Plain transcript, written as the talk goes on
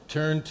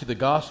Turn to the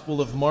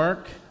Gospel of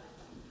Mark,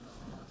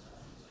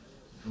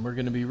 and we're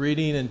going to be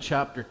reading in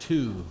chapter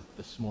 2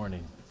 this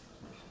morning.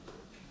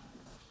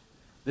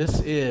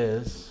 This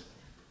is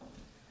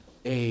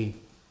a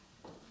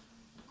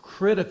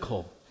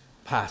critical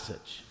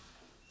passage,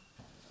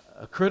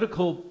 a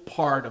critical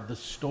part of the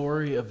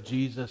story of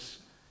Jesus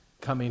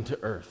coming to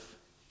earth.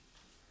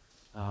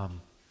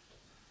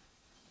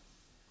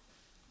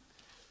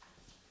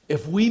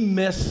 If we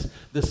miss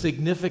the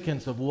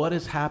significance of what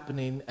is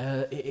happening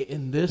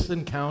in this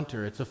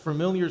encounter, it's a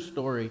familiar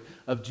story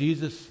of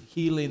Jesus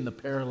healing the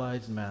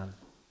paralyzed man.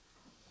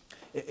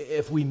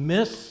 If we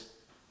miss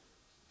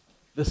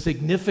the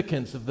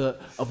significance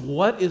of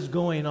what is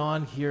going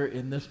on here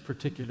in this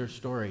particular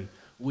story,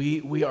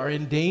 we are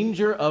in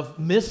danger of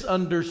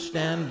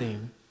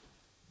misunderstanding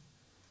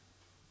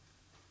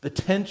the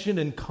tension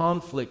and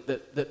conflict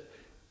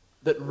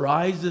that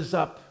rises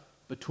up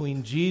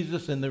between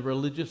Jesus and the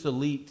religious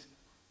elite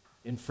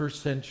in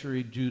first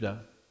century Judah,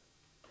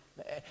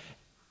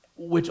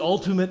 which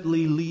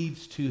ultimately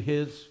leads to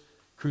his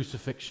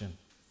crucifixion.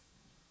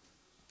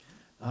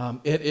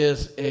 It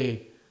is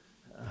a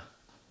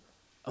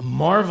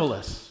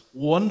marvelous,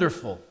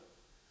 wonderful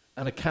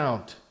an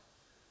account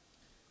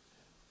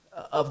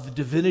of the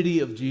divinity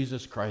of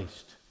Jesus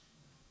Christ.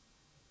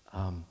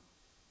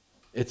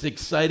 It's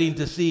exciting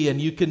to see, and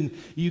you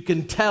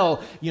can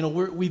tell,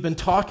 we've been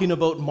talking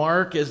about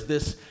Mark as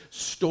this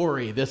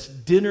story, this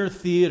dinner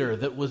theater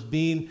that was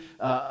being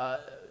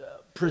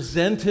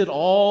presented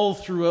all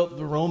throughout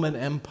the Roman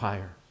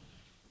Empire.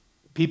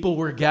 People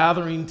were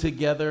gathering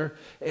together,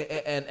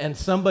 and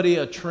somebody,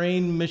 a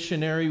trained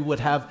missionary, would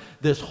have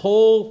this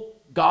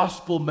whole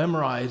gospel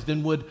memorized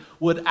and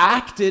would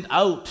act it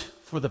out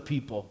for the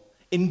people,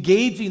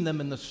 engaging them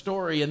in the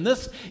story. And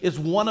this is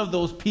one of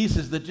those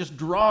pieces that just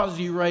draws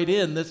you right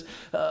in,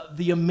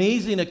 the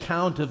amazing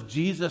account of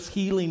Jesus'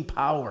 healing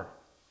power.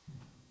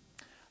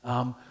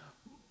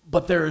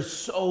 But there is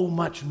so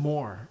much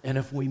more, and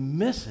if we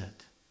miss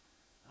it,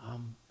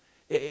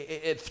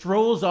 it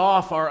throws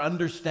off our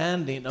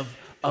understanding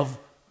of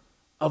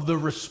the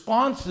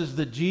responses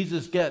that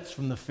Jesus gets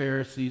from the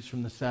Pharisees,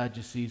 from the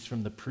Sadducees,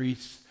 from the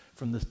priests,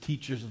 from the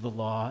teachers of the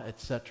law,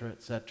 etc.,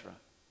 etc.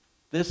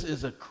 This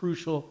is a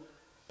crucial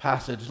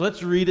passage.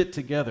 Let's read it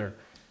together.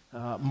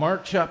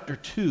 Mark chapter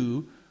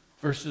 2,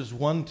 verses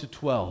 1 to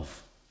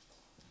 12.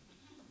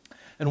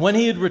 And when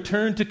he had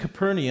returned to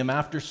Capernaum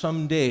after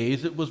some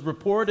days, it was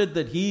reported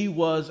that he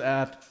was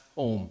at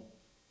home.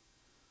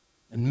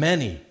 And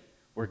many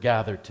were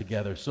gathered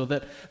together, so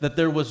that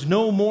there was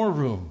no more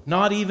room,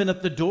 not even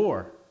at the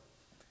door.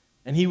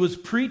 And he was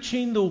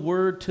preaching the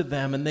word to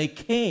them, and they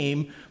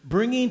came,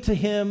 bringing to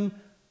him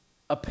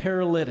a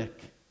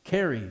paralytic,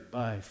 carried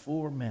by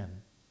 4 men.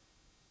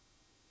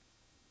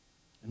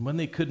 And when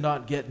they could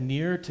not get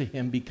near to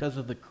him because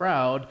of the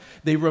crowd,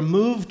 they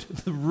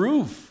removed the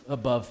roof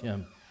above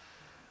him.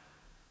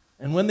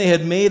 And when they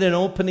had made an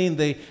opening,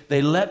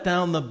 they let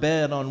down the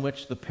bed on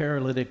which the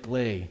paralytic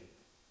lay.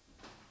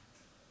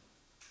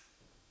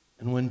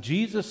 And when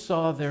Jesus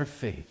saw their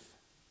faith,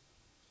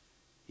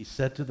 he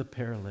said to the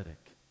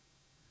paralytic,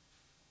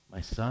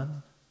 "My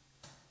son,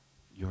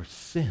 your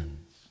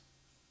sins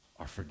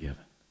are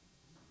forgiven."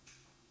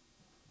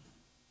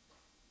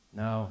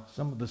 Now,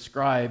 some of the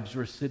scribes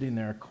were sitting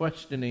there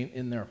questioning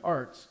in their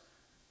hearts,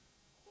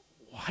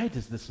 "Why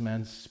does this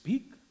man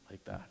speak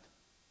like that?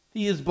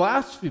 He is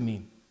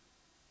blaspheming.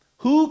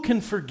 Who can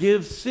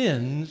forgive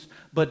sins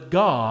but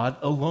God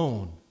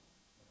alone?"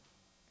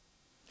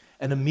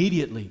 And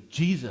immediately,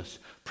 Jesus,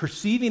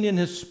 perceiving in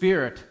his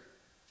spirit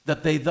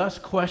that they thus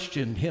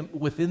questioned him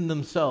within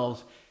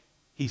themselves,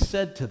 he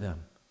said to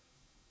them,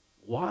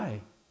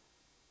 "Why?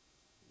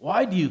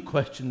 Why do you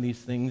question these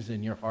things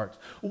in your hearts?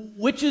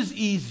 Which is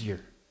easier,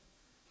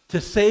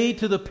 to say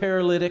to the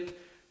paralytic,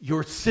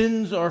 'Your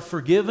sins are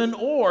forgiven,'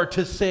 or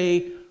to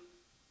say,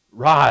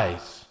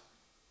 'Rise,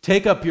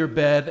 take up your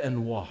bed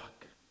and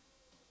walk'?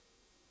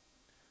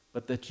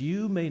 But that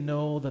you may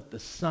know that the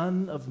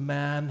Son of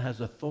Man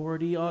has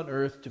authority on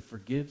earth to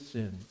forgive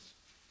sins,"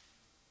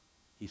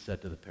 he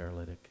said to the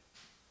paralytic,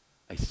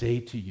 "I say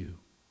to you,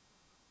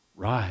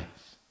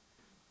 rise,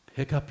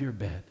 pick up your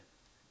bed,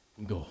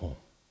 and go home."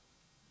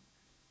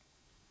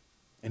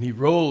 And he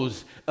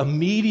rose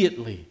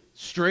immediately,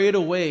 straight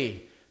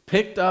away,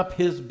 picked up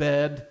his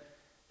bed,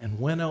 and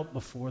went out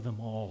before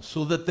them all,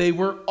 so that they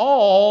were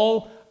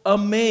all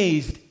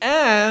amazed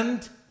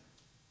and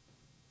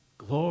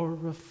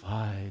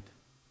glorified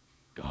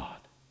God,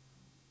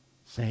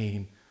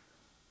 saying,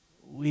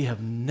 "We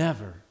have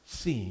never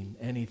seen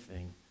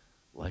anything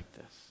like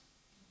this."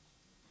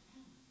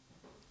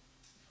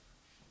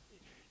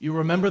 You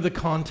remember the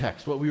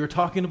context, what we were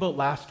talking about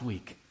last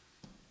week.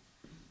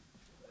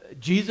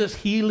 Jesus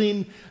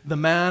healing the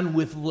man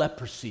with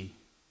leprosy.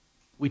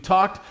 We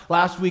talked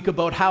last week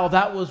about how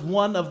that was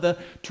one of the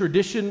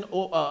tradition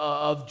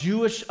of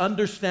Jewish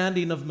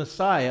understanding of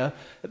Messiah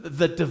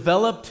that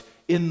developed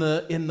in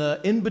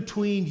the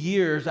in-between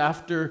years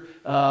after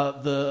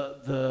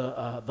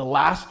the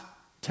last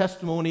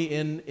testimony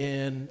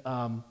in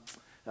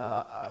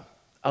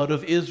out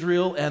of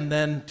Israel, and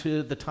then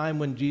to the time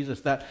when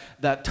Jesus,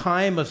 that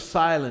time of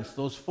silence,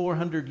 those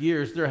 400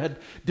 years, there had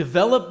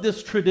developed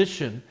this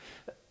tradition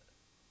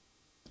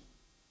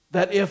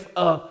that if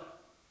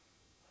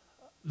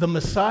the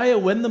Messiah,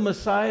 when the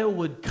Messiah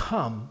would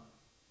come,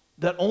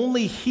 that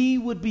only he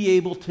would be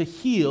able to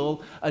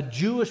heal a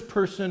Jewish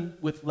person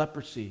with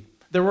leprosy.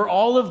 There were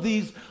all of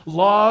these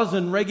laws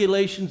and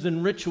regulations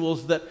and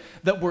rituals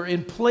that were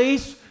in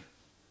place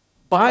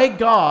by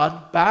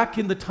God back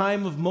in the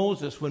time of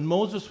Moses, when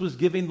Moses was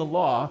giving the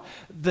law,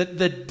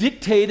 that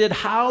dictated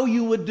how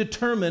you would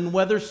determine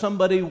whether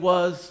somebody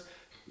was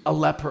a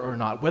leper or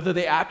not, whether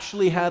they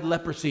actually had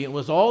leprosy. It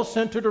was all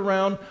centered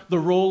around the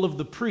role of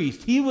the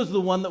priest. He was the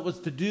one that was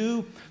to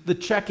do the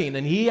checking,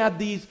 and he had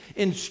these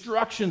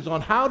instructions on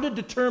how to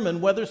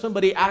determine whether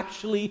somebody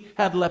actually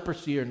had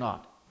leprosy or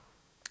not.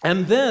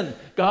 And then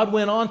God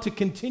went on to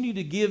continue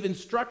to give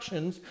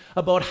instructions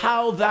about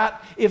how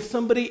that, if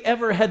somebody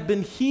ever had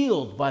been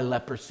healed by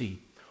leprosy,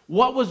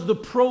 what was the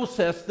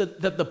process that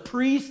the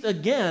priest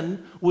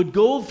again would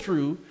go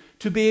through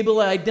to be able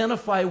to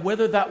identify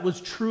whether that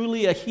was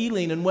truly a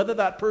healing and whether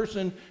that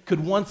person could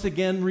once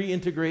again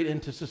reintegrate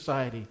into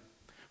society.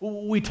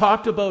 We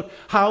talked about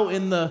how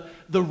in the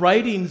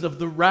writings of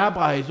the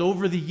rabbis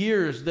over the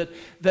years that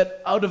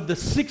out of the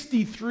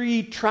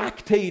 63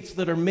 tractates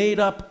that are made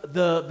up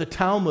the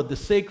Talmud, the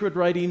sacred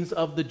writings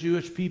of the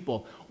Jewish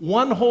people,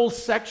 one whole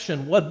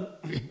section,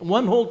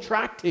 one whole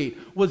tractate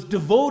was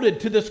devoted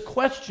to this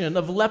question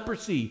of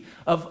leprosy,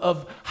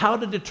 of how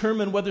to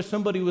determine whether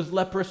somebody was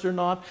leprous or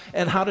not,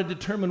 and how to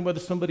determine whether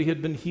somebody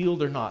had been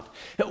healed or not.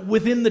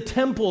 Within the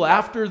temple,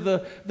 after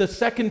the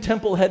second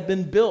temple had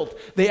been built,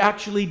 they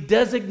actually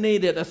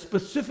designated a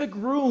specific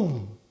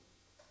room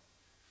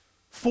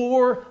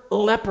for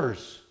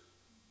lepers.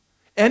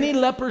 Any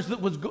lepers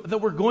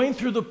that were going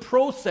through the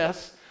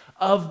process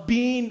of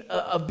being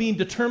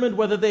determined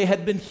whether they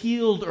had been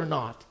healed or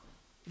not.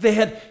 They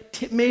had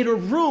made a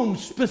room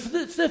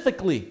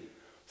specifically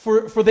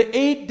for the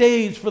 8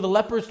 days for the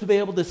lepers to be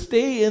able to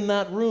stay in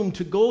that room,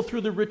 to go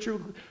through the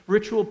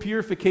ritual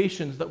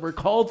purifications that were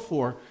called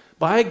for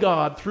by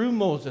God through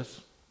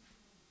Moses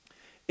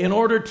in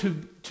order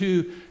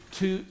to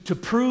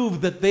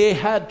prove that they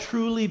had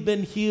truly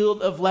been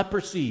healed of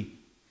leprosy.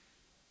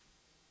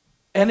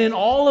 And in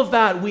all of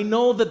that, we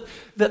know that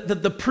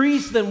the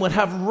priest then would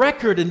have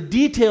record and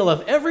detail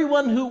of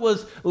everyone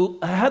who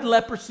had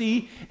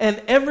leprosy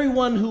and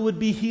everyone who would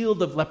be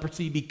healed of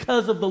leprosy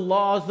because of the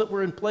laws that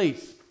were in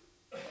place.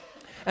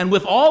 And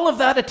with all of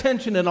that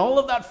attention and all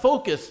of that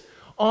focus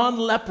on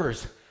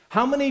lepers,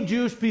 how many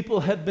Jewish people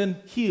had been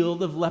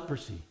healed of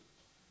leprosy?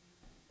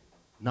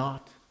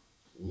 Not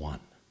one.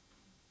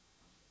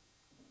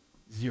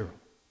 Zero.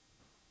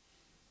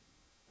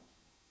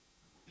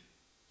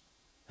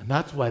 And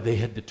that's why they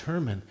had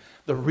determined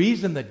the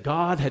reason that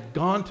God had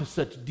gone to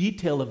such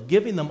detail of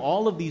giving them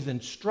all of these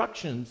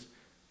instructions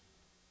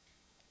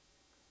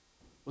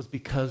was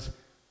because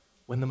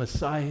when the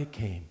Messiah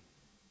came,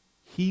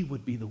 he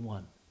would be the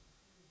one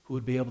who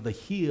would be able to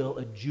heal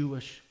a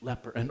Jewish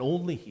leper, and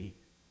only he.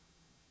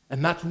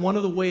 And that's one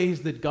of the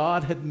ways that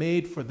God had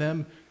made for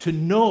them to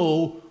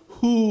know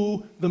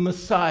who the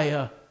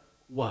Messiah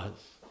was.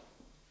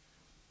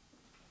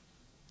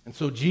 And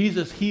so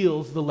Jesus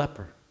heals the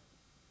leper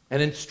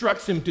and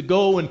instructs him to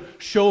go and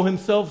show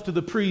himself to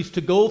the priest,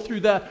 to go through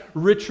that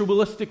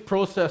ritualistic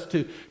process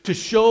to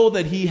show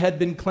that he had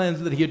been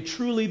cleansed, that he had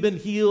truly been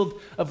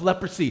healed of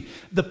leprosy.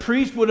 The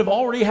priest would have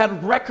already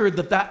had record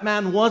that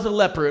man was a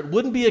leper. It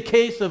wouldn't be a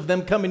case of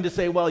them coming to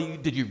say, well,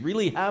 did you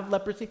really have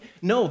leprosy?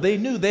 No, they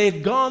knew. They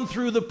had gone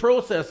through the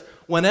process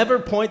whenever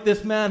point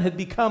this man had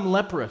become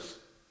leprous.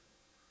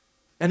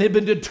 And it had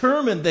been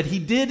determined that he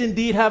did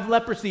indeed have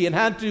leprosy and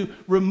had to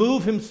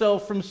remove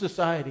himself from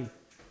society.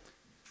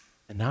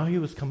 And now he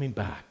was coming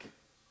back.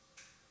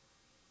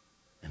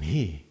 And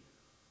he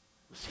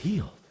was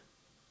healed.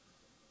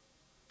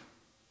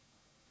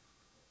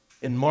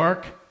 In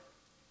Mark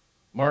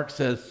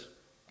says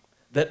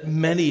that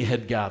many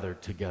had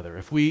gathered together.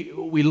 If we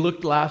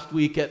looked last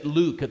week at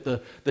Luke, at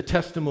the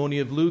testimony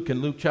of Luke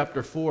in Luke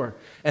chapter 4,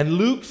 and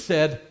Luke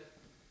said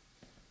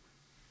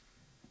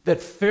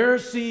that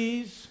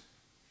Pharisees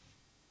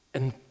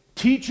and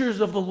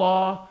teachers of the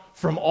law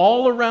from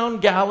all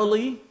around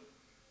Galilee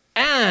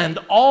and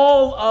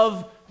all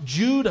of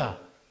Judah,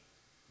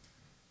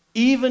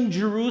 even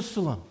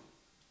Jerusalem,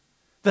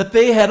 that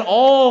they had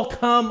all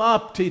come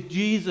up to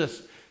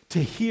Jesus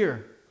to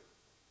hear.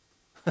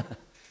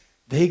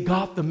 They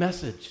got the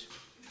message.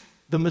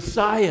 The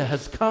Messiah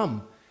has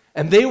come.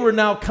 And they were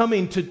now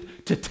coming to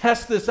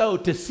test this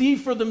out, to see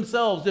for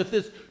themselves if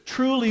this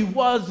truly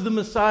was the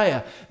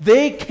Messiah.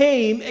 They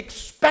came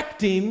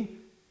expecting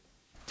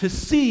to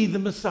see the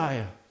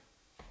Messiah.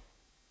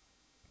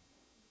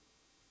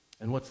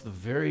 And what's the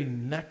very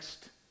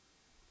next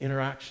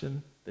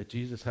interaction that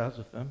Jesus has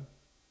with them?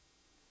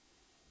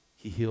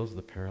 He heals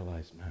the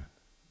paralyzed man.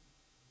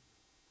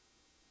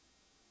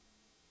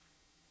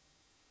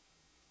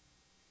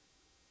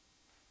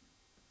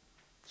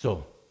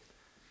 So,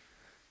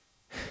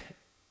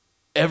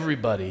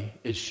 everybody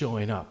is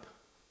showing up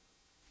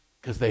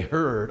because they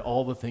heard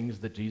all the things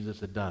that Jesus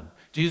had done.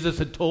 Jesus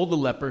had told the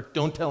leper,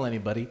 don't tell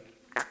anybody.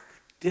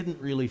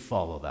 Didn't really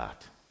follow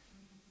that.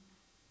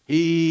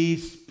 He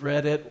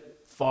spread it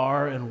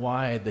far and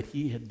wide that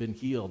he had been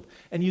healed.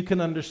 And you can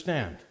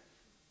understand.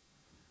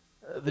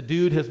 The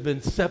dude has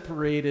been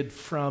separated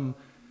from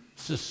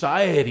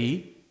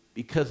society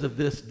because of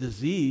this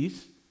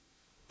disease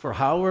for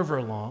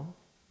however long.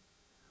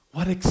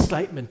 What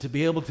excitement to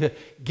be able to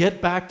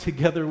get back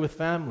together with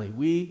family.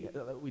 We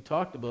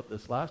talked about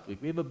this last week.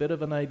 We have a bit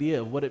of an idea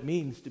of what it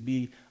means to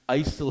be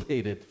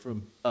isolated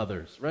from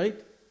others,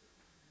 right?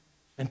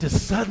 And to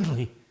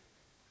suddenly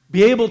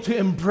be able to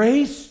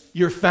embrace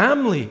your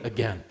family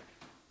again.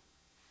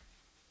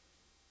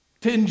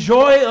 To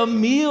enjoy a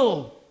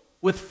meal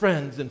with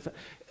friends.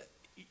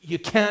 You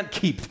can't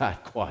keep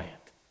that quiet.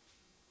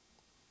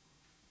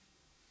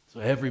 So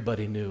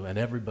everybody knew and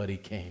everybody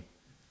came.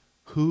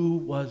 Who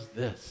was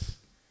this?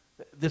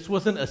 This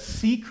wasn't a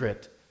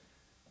secret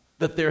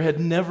that there had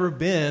never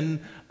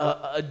been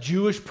a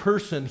Jewish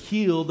person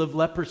healed of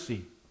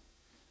leprosy.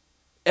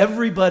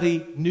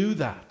 Everybody knew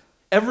that.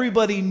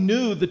 Everybody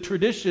knew the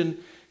tradition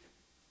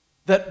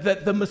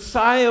that the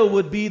Messiah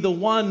would be the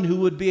one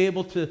who would be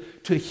able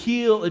to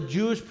heal a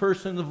Jewish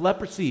person of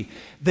leprosy.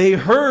 They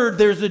heard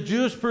there's a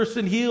Jewish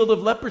person healed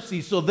of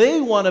leprosy, so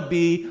they want to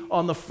be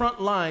on the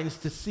front lines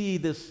to see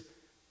this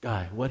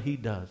guy, what he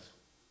does,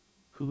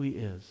 who he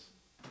is.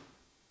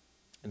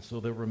 And so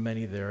there were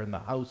many there, and the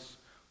house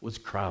was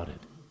crowded.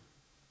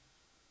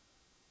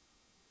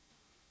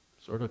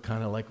 Sort of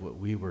kind of like what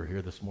we were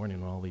here this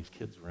morning when all these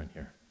kids were in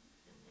here.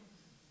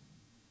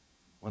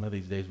 One of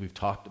these days we've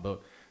talked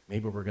about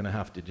maybe we're going to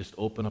have to just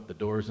open up the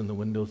doors and the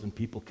windows and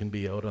people can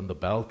be out on the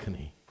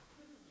balcony.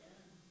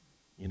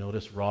 You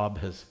notice Rob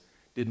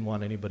didn't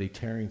want anybody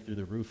tearing through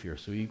the roof here,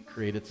 so he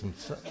created some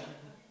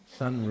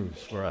sunroofs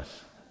for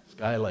us,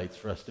 skylights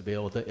for us to be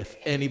able to, if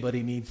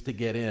anybody needs to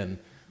get in,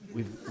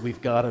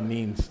 we've got a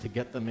means to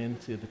get them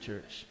into the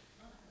church.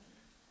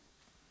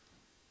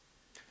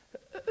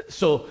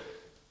 So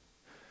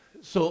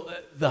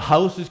the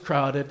house is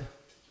crowded.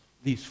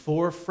 These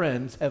 4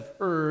 friends have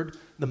heard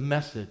the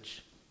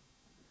message.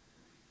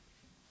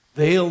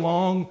 They,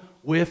 along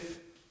with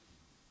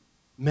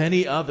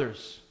many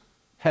others,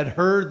 had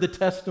heard the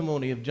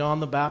testimony of John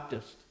the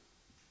Baptist.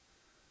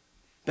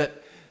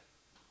 That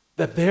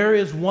there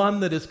is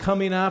one that is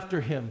coming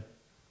after him,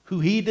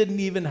 who he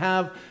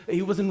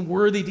wasn't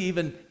worthy to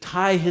even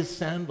tie his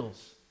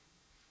sandals.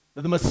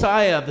 That the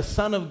Messiah, the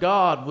Son of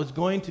God, was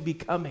going to be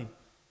coming.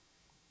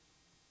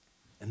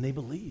 And they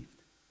believed.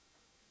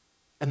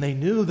 And they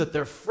knew that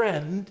their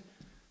friend,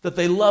 that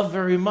they loved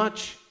very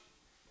much,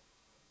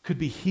 could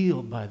be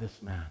healed by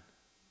this man.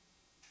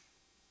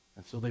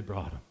 And so they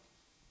brought him.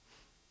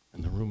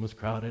 And the room was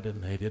crowded,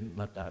 and they didn't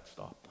let that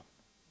stop them.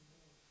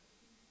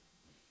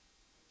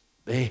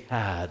 They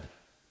had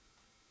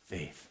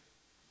faith.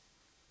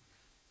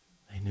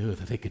 They knew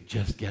that they could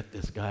just get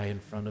this guy in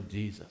front of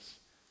Jesus,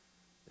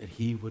 that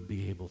he would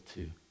be able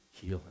to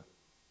heal him.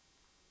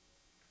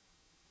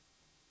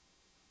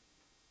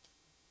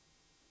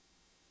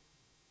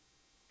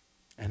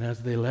 And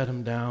as they let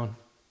him down,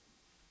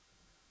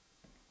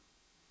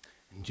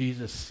 and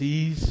Jesus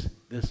sees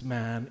this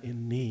man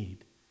in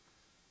need,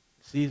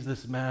 sees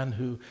this man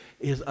who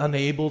is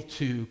unable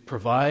to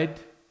provide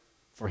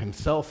for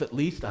himself at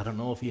least. I don't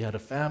know if he had a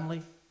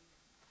family.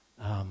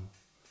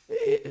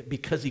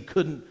 Because he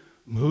couldn't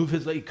move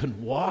his leg, he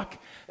couldn't walk.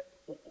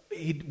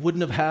 He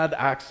wouldn't have had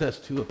access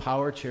to a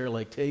power chair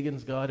like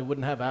Tegan's got. He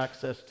wouldn't have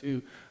access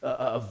to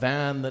a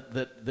van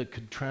that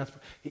could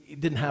transport. He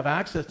didn't have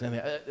access to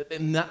anything.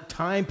 In that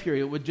time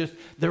period,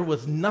 there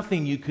was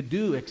nothing you could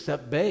do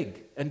except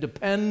beg and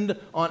depend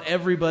on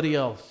everybody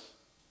else.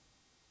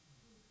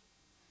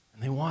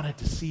 And they wanted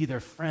to see their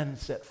friend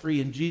set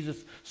free. And Jesus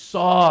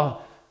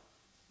saw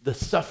the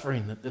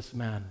suffering that this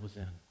man was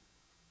in.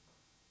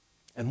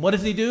 And what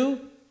does he do?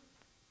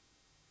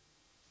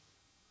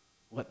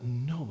 What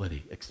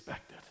nobody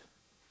expected.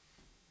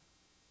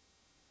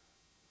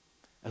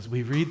 As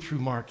we read through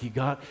Mark, you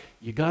got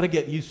to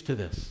get used to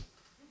this,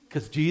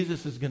 because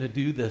Jesus is going to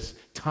do this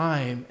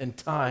time and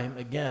time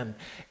again.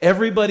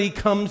 Everybody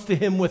comes to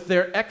him with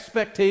their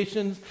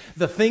expectations,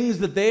 the things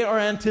that they are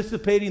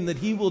anticipating that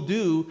he will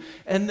do,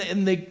 and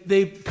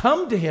they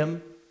come to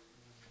him,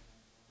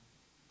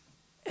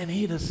 and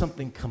he does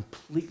something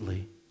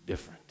completely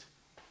different.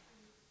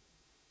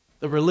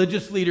 The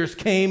religious leaders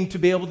came to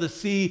be able to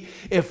see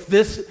if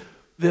this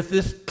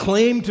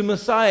claim to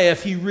Messiah,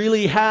 if he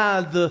really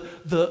had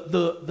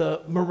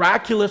the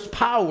miraculous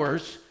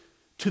powers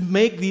to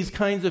make these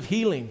kinds of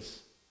healings.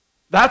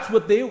 That's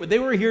what they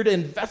were here to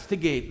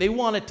investigate. They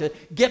wanted to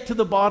get to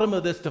the bottom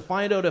of this, to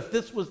find out if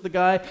this was the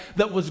guy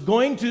that was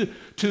going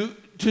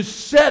to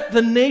set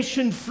the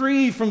nation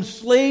free from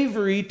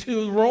slavery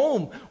to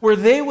Rome, where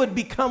they would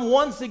become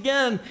once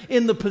again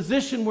in the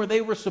position where they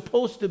were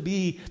supposed to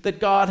be, that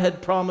God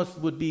had promised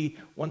would be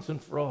once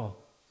and for all.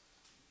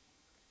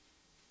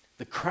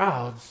 The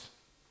crowds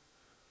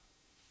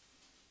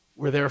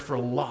were there for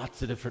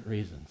lots of different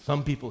reasons.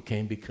 Some people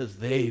came because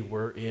they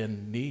were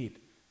in need,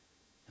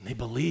 and they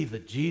believed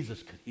that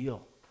Jesus could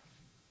heal.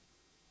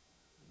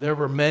 There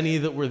were many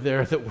that were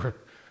there that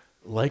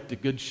liked a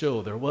good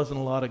show. There wasn't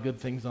a lot of good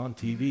things on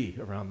TV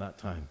around that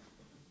time.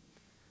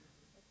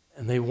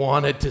 And they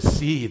wanted to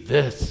see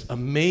this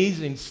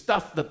amazing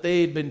stuff that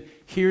they had been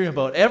hearing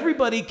about.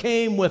 Everybody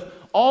came with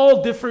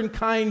all different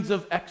kinds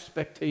of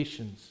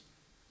expectations.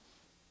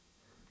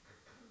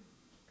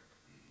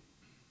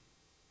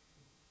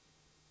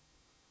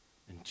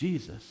 And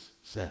Jesus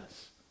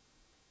says,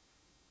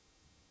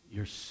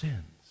 your sins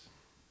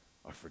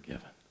are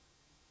forgiven.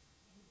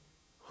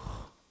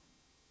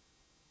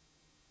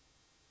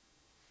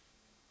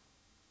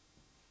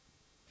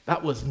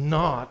 That was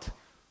not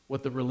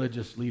what the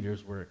religious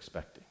leaders were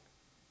expecting.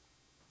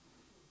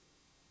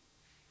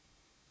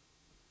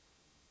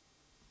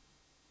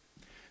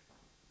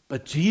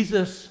 But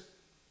Jesus,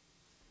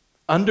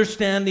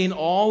 understanding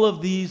all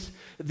of these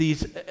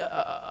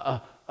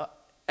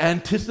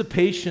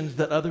anticipations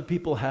that other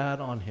people had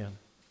on him,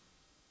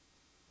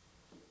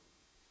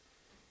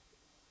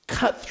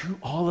 cut through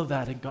all of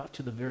that and got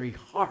to the very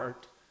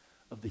heart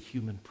of the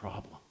human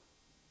problem.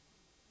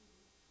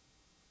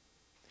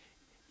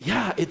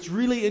 Yeah, it's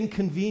really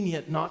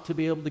inconvenient not to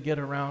be able to get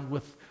around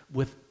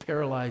with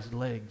paralyzed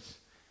legs.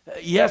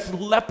 Yes,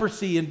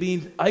 leprosy and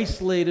being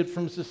isolated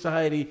from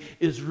society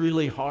is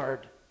really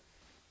hard.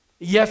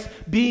 Yes,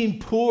 being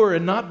poor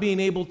and not being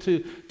able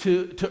to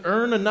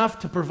earn enough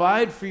to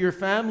provide for your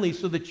family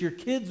so that your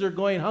kids are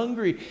going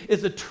hungry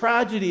is a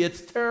tragedy. It's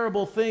a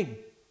terrible thing.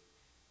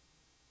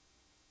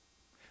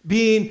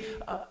 Being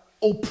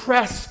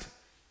oppressed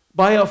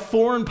by a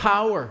foreign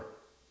power,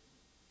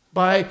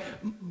 by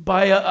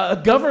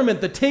a government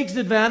that takes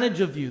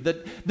advantage of you,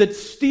 that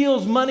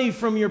steals money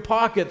from your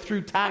pocket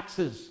through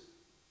taxes,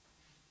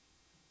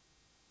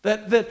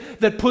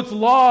 that puts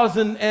laws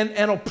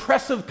and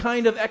oppressive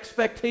kind of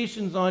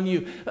expectations on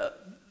you.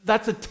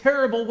 That's a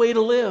terrible way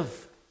to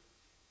live.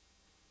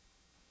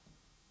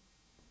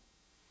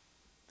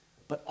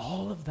 But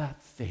all of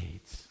that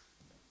fades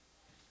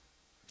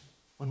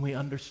when we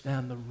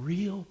understand the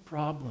real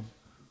problem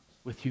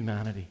with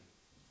humanity,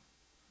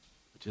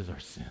 which is our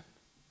sin.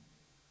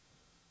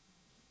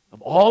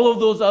 Of all of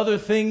those other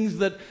things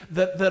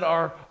that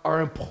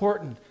are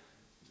important,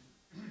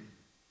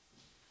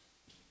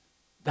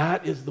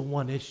 that is the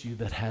one issue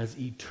that has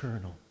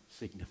eternal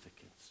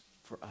significance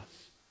for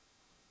us.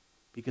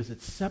 Because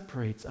it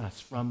separates us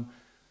from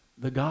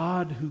the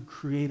God who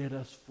created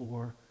us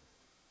for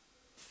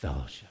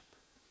fellowship.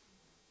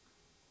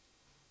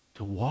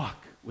 To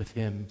walk with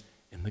him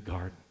in the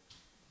garden.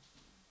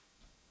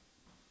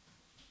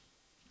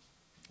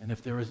 And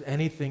if there was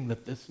anything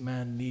that this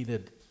man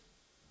needed,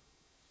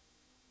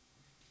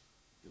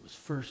 it was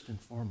first and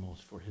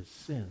foremost for his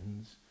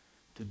sins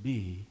to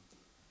be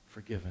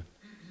forgiven.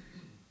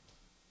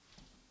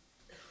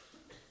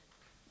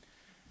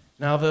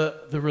 Now the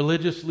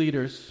religious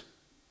leaders,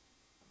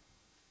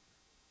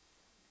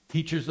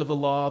 teachers of the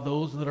law,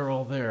 those that are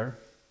all there,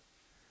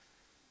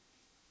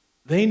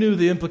 they knew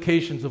the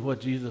implications of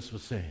what Jesus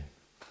was saying.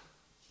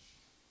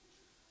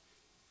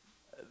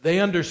 They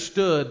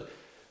understood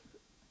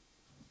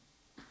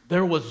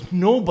there was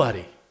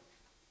nobody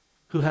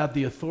who had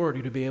the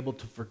authority to be able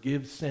to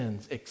forgive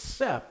sins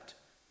except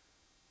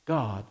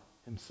God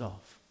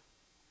himself.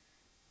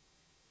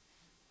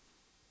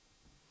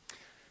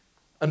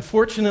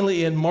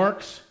 Unfortunately, in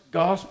Mark's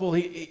gospel,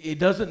 he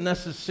doesn't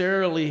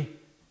necessarily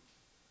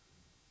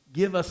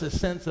give us a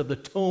sense of the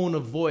tone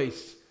of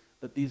voice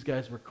that these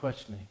guys were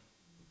questioning.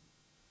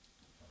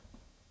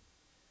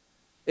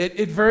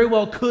 It very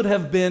well could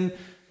have been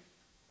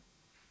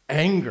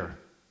anger.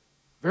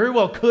 Very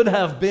well could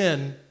have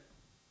been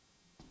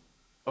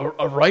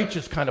a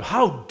righteous kind of,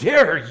 how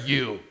dare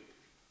you?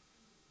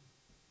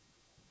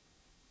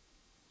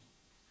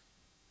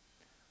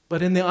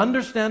 But in the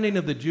understanding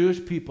of the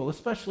Jewish people,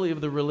 especially of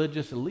the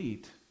religious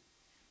elite,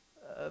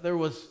 there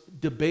was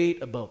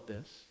debate about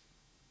this.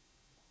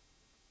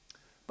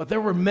 But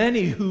there were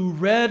many who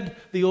read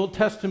the Old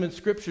Testament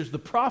scriptures, the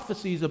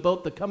prophecies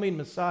about the coming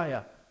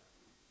Messiah.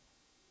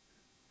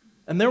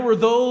 And there were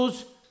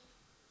those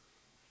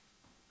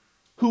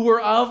who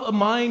were of a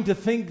mind to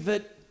think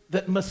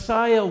that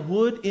Messiah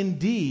would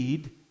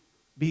indeed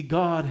be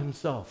God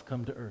himself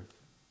come to earth.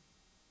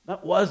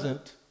 That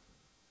wasn't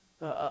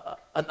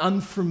an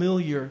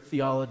unfamiliar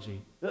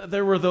theology.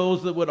 There were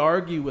those that would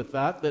argue with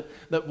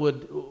that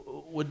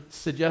would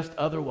suggest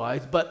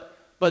otherwise,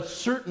 but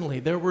certainly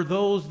there were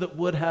those that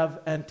would have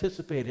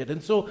anticipated.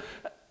 And so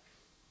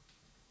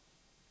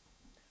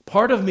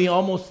part of me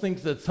almost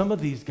thinks that some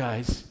of these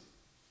guys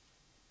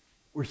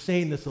were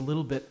saying this a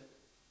little bit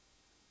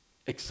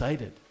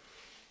excited.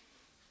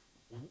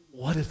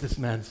 What is this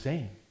man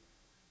saying?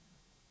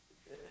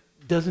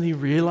 Doesn't he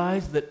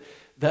realize that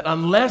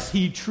unless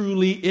he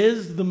truly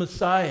is the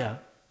Messiah,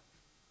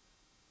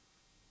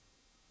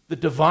 the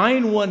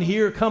divine one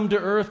here come to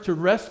earth to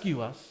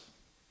rescue us,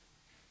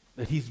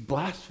 that he's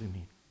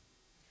blaspheming?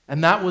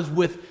 And that was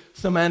with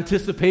some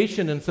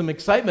anticipation and some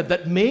excitement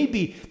that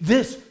maybe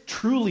this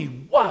truly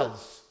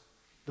was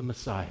the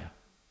Messiah.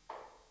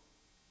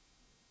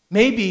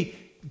 Maybe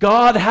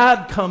God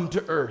had come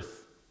to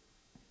earth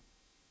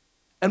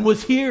and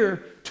was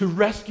here to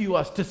rescue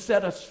us, to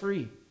set us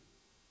free.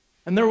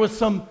 And there was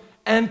some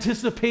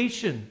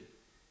anticipation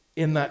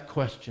in that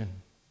question.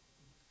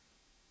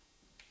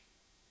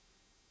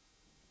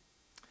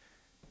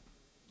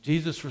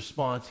 Jesus'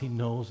 response, he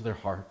knows their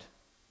heart.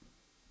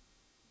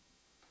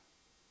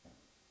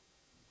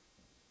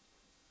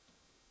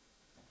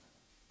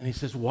 And he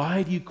says,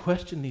 why do you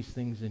question these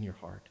things in your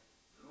heart?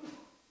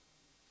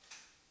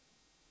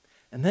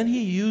 And then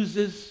he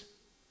uses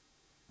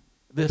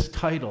this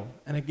title.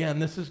 And again,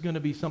 this is going to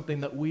be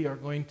something that we are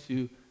going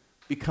to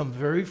become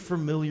very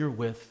familiar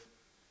with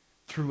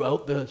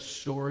throughout the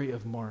story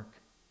of Mark.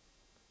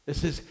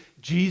 This is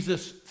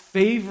Jesus'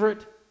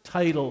 favorite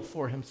title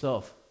for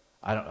himself.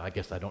 I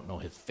guess I don't know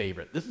his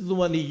favorite. This is the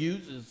one he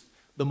uses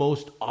the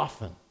most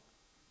often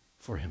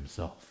for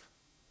himself.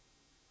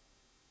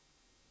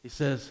 He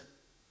says,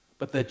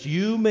 but that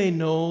you may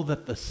know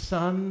that the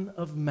Son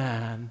of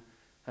Man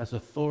has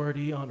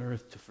authority on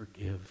earth to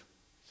forgive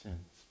sins.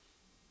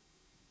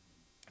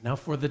 Now,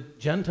 for the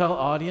Gentile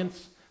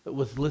audience that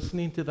was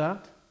listening to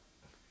that,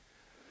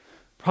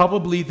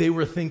 probably they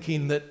were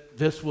thinking that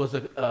this was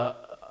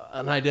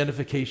an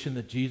identification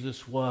that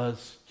Jesus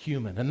was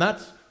human. And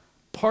that's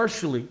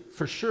partially,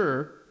 for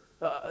sure,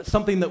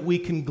 something that we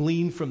can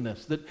glean from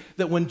this.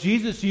 That when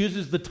Jesus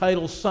uses the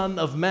title Son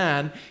of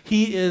Man,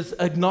 he is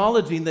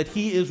acknowledging that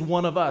he is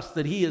one of us,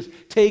 that he has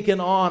taken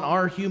on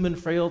our human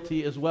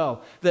frailty as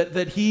well.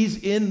 That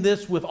he's in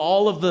this with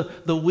all of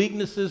the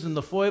weaknesses and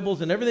the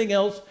foibles and everything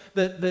else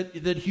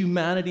that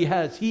humanity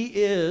has. He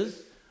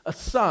is a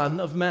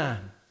Son of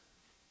Man.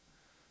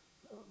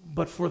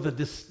 But for the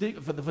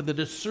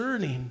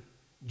discerning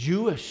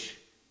Jewish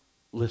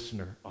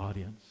listener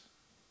audience,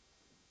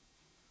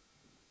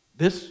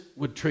 this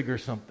would trigger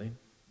something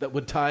that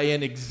would tie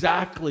in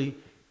exactly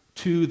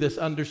to this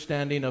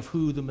understanding of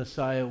who the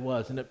Messiah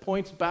was. And it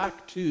points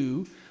back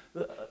to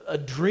a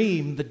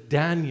dream that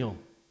Daniel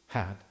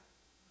had.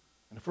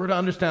 And if we're to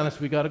understand this,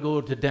 we got to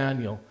go to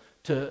Daniel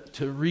to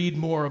read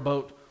more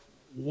about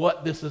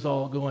what this is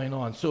all going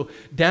on. So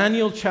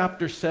Daniel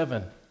chapter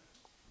 7.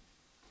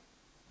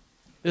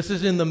 This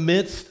is in the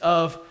midst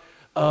of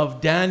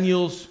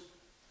Daniel's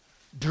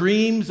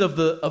dreams of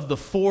the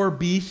four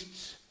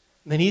beasts.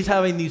 And he's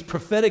having these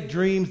prophetic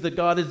dreams that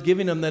God is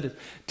giving him that is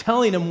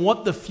telling him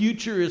what the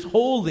future is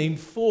holding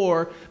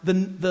for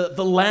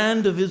the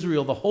land of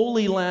Israel, the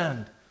Holy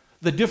Land.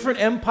 The different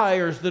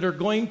empires that are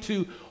going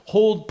to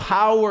hold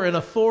power and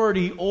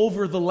authority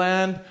over the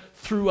land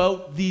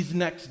throughout these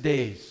next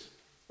days,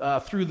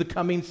 through the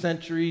coming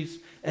centuries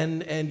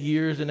and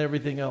years and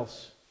everything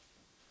else.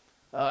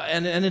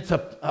 And it's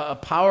a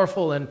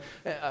powerful and...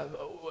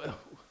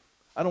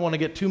 I don't want to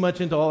get too much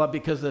into all that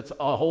because that's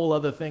a whole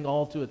other thing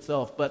all to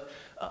itself, but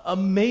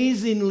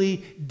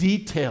amazingly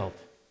detailed.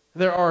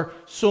 There are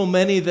so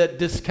many that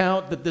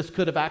discount that this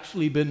could have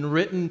actually been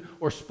written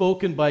or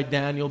spoken by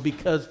Daniel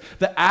because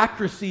the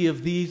accuracy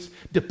of these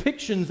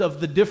depictions of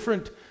the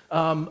different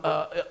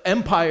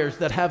empires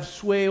that have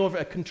sway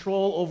over,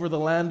 control over the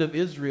land of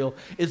Israel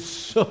is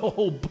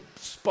so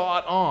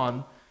spot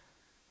on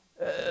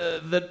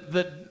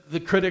that the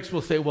critics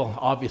will say, well,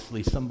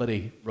 obviously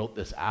somebody wrote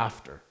this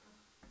after.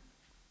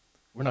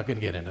 We're not going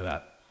to get into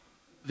that.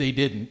 They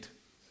didn't,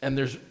 and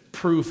there's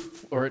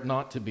proof for it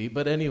not to be.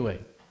 But anyway,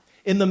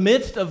 in the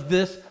midst of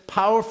this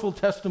powerful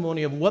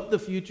testimony of what the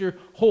future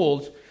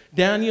holds,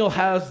 Daniel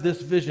has this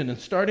vision. And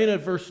starting at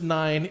verse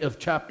 9 of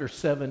chapter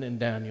 7 in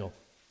Daniel.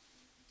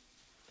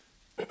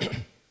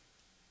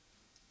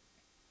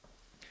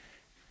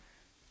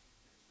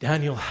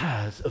 Daniel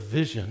has a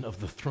vision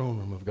of the throne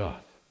room of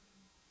God.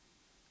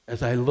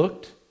 As I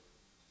looked,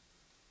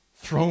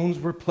 thrones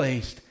were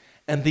placed,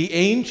 and the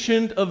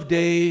Ancient of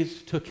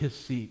Days took his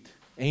seat.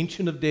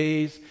 Ancient of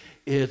Days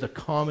is a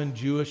common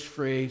Jewish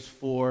phrase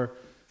for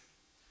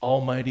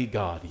Almighty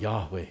God,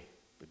 Yahweh,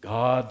 the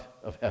God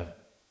of heaven.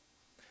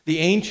 The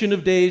Ancient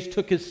of Days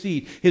took his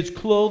seat. His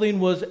clothing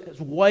was as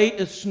white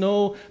as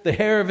snow. The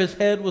hair of his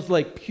head was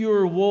like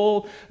pure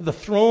wool. The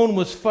throne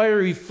was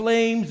fiery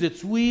flames.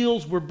 Its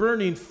wheels were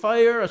burning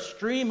fire. A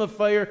stream of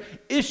fire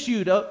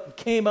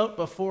came out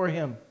before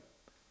him.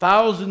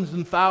 Thousands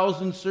and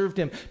thousands served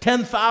him.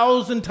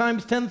 10,000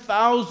 times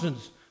 10,000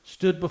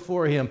 stood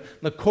before him.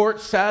 The court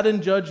sat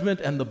in judgment,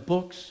 and the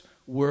books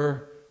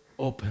were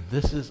open.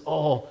 This is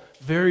all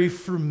very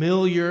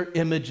familiar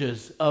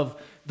images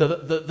of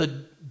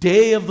the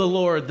day of the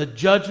Lord, the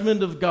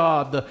judgment of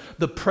God,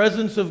 the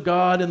presence of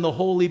God in the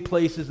holy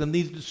places, and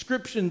these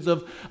descriptions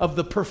of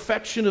the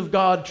perfection of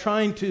God,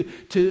 trying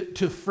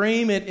to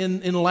frame it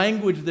in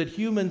language that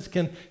humans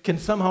can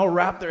somehow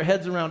wrap their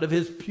heads around, of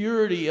his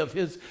purity, of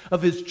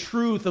his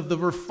truth, of the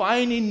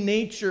refining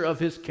nature of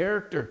his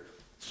character,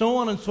 so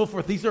on and so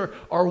forth. These are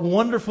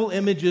wonderful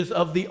images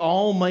of the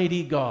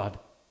Almighty God.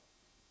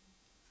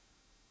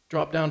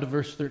 Drop down to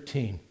verse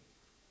 13.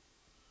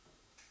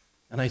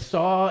 And I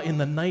saw in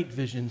the night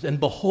visions, and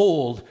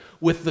behold,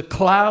 with the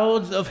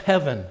clouds of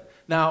heaven.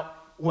 Now,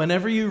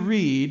 whenever you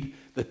read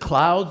the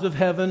clouds of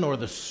heaven or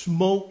the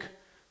smoke,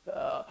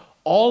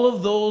 all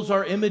of those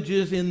are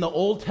images in the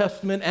Old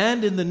Testament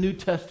and in the New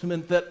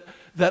Testament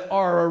that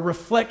are a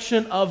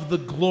reflection of the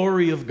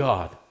glory of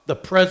God, the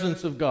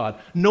presence of God.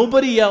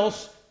 Nobody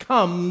else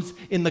comes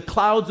in the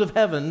clouds of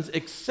heavens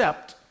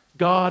except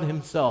God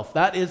himself.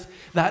 That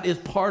is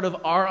part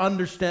of our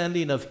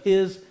understanding of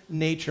his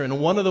nature. And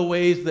one of the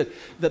ways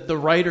that the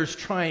writers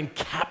try and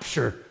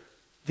capture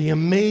the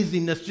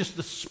amazingness, just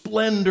the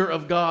splendor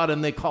of God,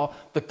 and they call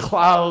the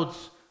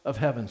clouds of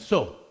heaven.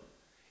 So,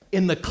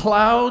 in the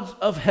clouds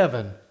of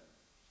heaven,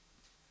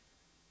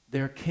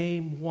 there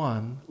came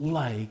one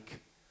like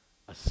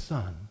a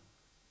son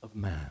of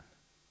man.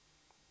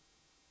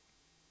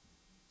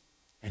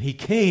 And he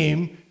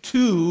came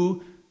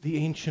to the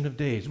Ancient of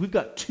Days. We've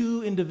got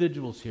two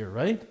individuals here,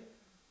 right?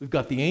 We've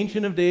got the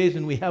Ancient of Days,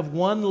 and we have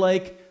one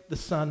like the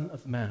Son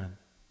of Man,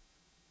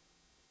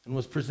 and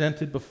was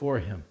presented before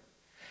him.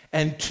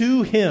 And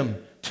to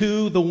him,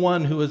 to the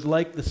one who is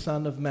like the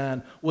Son of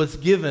Man, was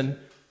given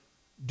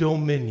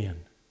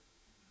dominion.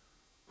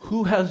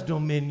 Who has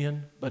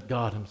dominion but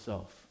God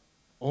himself?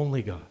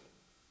 Only God.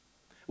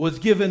 Was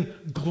given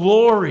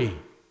glory.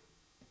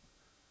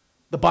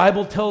 The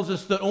Bible tells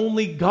us that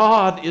only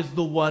God is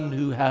the one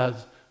who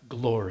has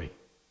glory.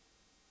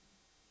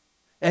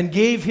 And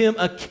gave him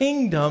a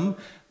kingdom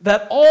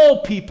that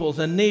all peoples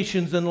and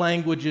nations and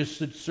languages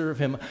should serve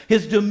him.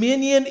 His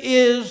dominion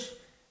is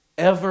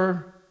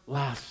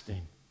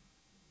everlasting.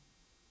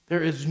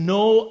 There is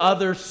no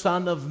other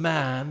Son of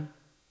Man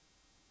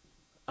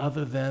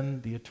other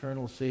than the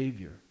eternal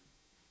Savior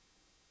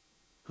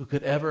who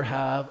could ever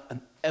have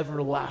an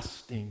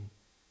everlasting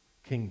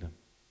kingdom.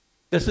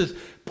 This is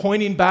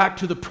pointing back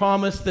to the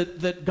promise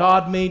that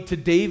God made to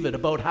David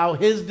about how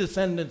his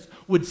descendants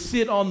would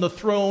sit on the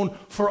throne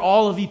for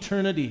all of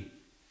eternity.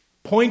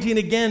 Pointing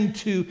again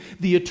to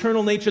the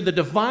eternal nature, the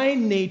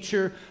divine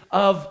nature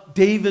of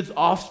David's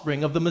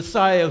offspring, of the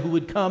Messiah who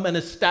would come and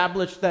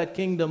establish that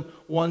kingdom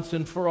once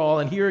and for all.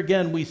 And here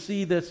again we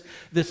see this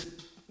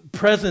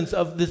presence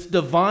of this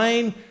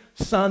divine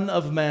Son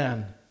of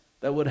Man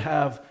that would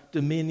have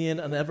dominion,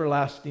 an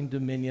everlasting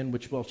dominion,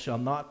 which shall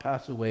not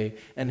pass away,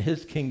 and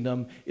his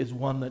kingdom is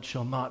one that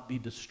shall not be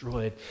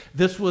destroyed.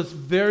 This was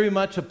very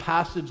much a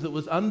passage that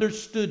was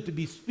understood to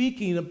be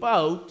speaking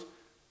about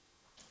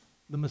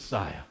the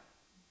Messiah.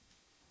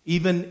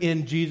 Even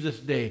in Jesus'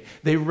 day,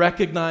 they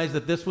recognized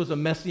that this was a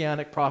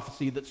messianic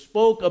prophecy that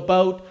spoke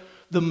about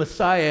the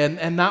Messiah,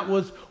 and that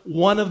was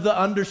one of the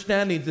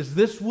understandings, is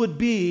this would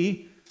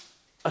be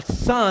a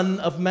Son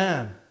of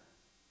Man.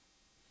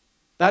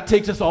 That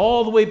takes us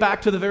all the way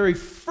back to the very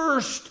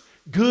first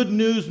good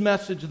news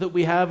message that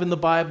we have in the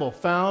Bible,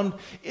 found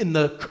in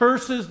the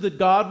curses that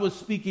God was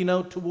speaking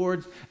out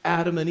towards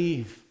Adam and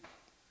Eve.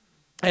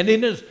 And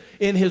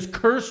in his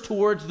curse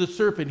towards the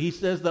serpent, he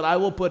says that I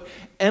will put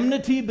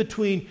enmity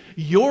between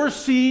your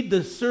seed,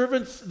 the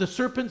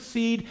serpent's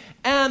seed,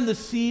 and the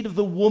seed of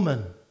the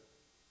woman.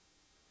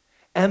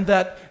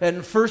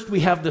 And first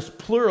we have this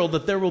plural,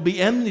 that there will be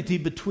enmity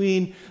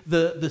between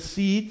the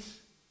seeds.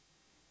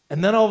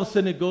 And then all of a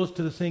sudden it goes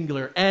to the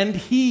singular. And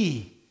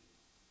he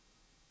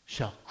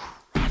shall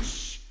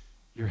crush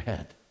your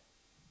head.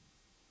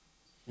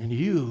 And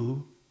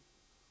you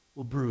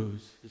will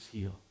bruise his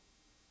heel.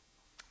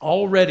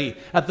 Already,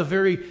 at the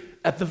very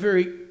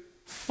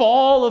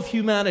fall of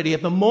humanity,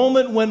 at the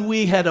moment when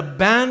we had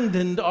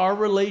abandoned our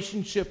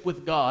relationship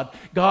with God,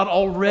 God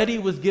already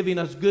was giving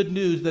us good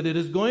news that it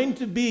is going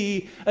to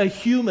be a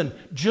human,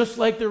 just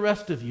like the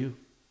rest of you,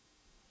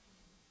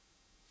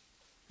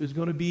 who's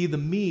going to be the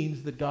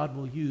means that God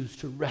will use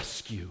to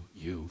rescue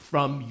you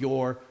from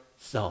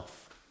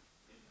yourself,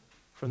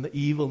 from the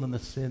evil and the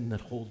sin that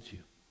holds you.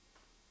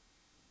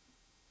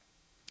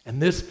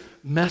 And this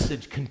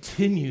message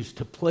continues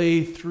to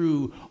play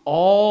through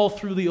all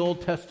through the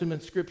Old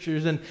Testament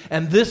scriptures. And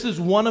this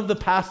is one of the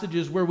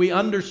passages where we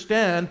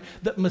understand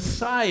that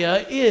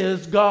Messiah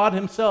is God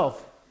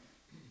himself.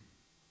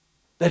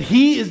 That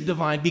he is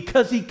divine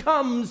because he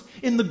comes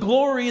in the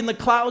glory in the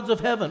clouds of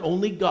heaven.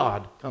 Only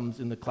God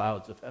comes in the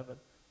clouds of heaven.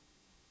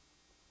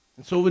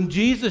 And so when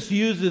Jesus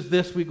uses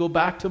this, we go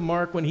back to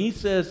Mark when he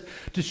says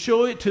to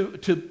show it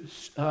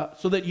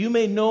so that you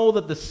may know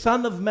that the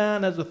Son of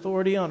Man has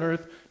authority on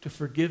earth to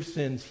forgive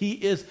sins. He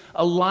is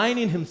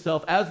aligning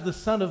himself as the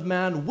Son of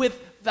Man with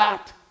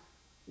that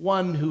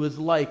one who is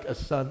like a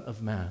Son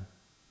of Man.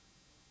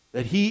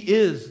 That he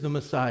is the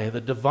Messiah,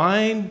 the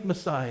divine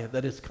Messiah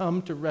that has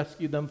come to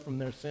rescue them from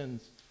their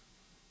sins.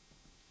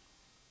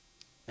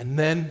 And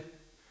then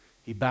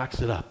he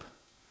backs it up,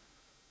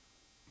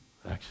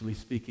 actually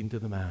speaking to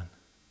the man.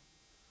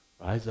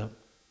 Rise up,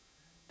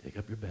 take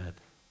up your bed,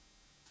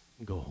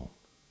 and go home.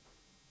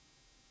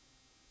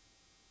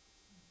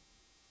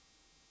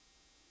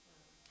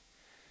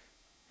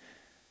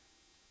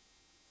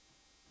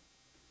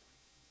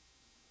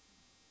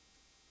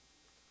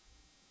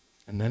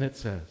 And then it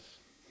says,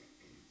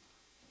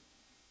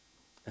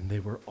 and they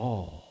were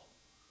all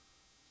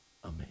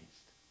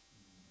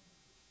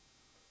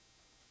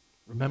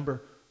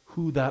Remember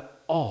who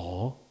that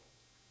all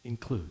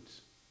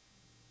includes.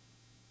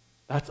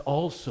 That's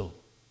also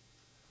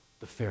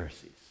the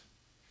Pharisees.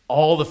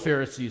 All the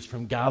Pharisees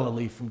from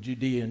Galilee, from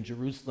Judea and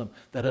Jerusalem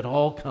that had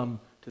all come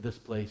to this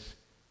place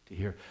to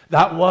hear.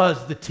 That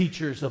was the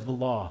teachers of the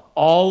law.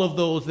 All of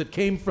those that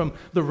came from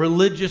the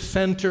religious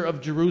center of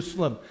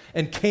Jerusalem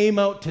and came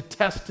out to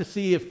test to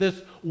see if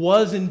this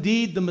was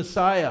indeed the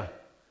Messiah.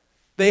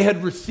 They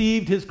had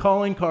received his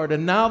calling card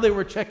and now they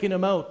were checking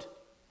him out.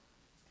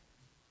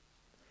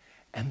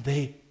 And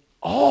they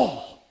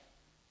all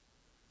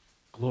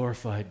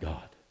glorified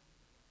God.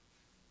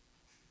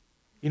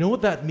 You know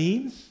what that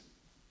means?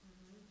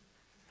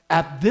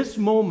 At this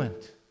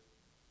moment,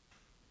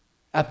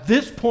 at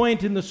this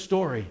point in the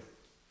story,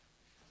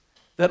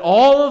 that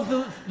all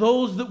of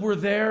those that were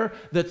there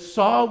that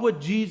saw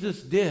what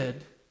Jesus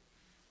did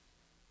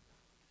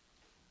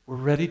were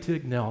ready to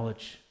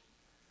acknowledge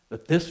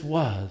that this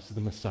was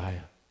the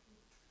Messiah.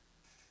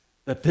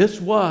 That this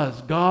was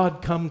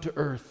God come to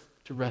earth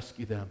to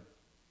rescue them.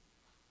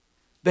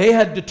 They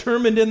had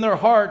determined in their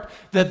heart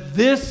that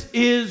this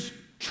is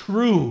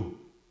true.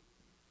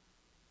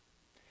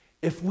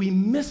 If we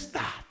miss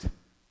that,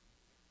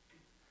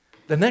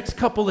 the next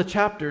couple of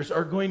chapters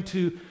are going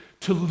to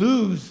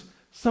lose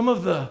some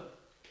of the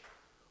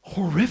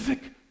horrific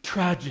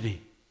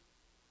tragedy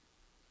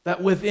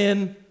that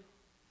within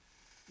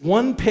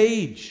one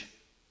page,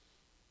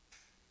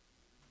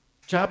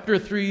 chapter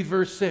 3,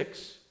 verse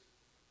 6,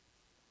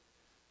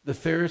 the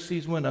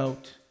Pharisees went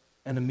out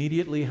and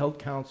immediately held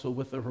counsel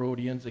with the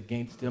Herodians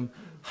against him,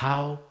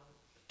 how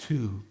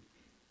to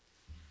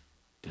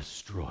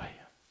destroy him.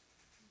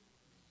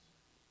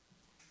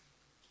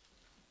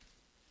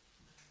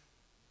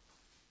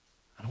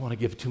 I don't want to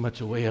give too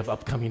much away of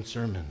upcoming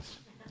sermons.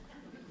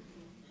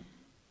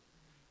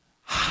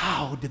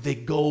 How did they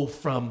go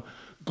from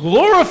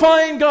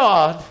glorifying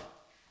God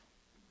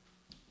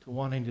to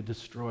wanting to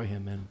destroy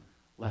him in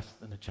less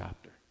than a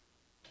chapter?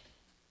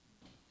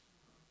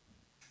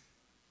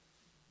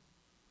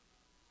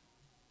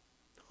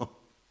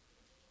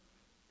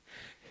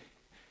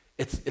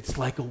 It's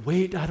like a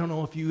weight. I don't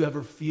know if you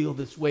ever feel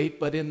this weight,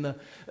 but in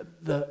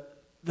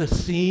the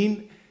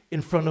scene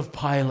in front of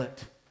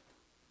Pilate,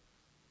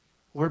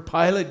 where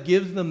Pilate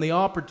gives them the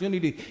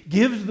opportunity,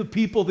 gives the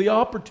people the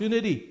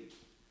opportunity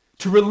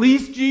to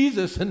release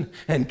Jesus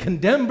and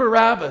condemn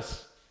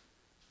Barabbas.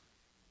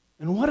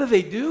 And what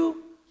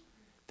do?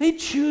 They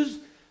choose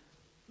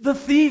the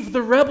thief,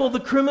 the rebel, the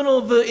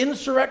criminal, the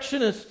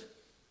insurrectionist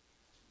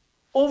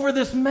over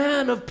this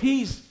man of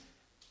peace.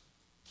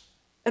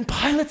 And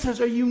Pilate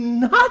says, are you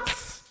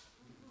nuts?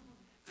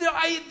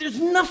 There's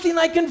nothing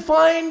I can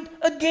find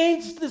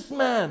against this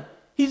man.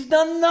 He's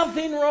done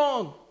nothing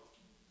wrong.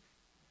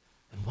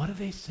 And what do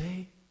they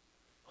say?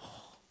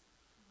 Oh,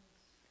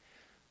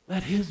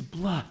 let his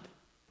blood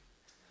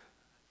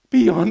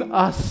be on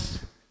us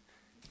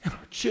and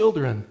our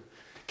children.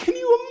 Can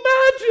you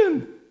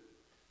imagine?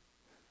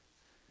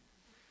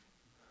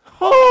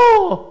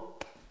 Oh,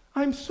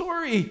 I'm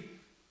sorry.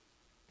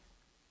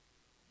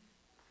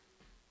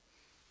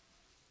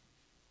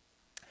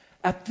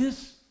 At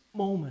this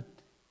moment,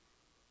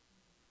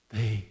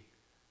 they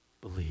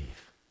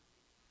believe.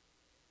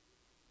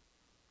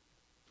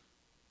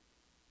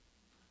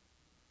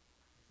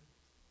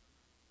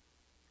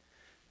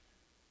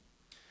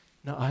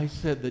 Now, I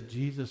said that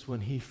Jesus, when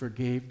he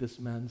forgave this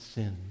man's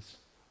sins,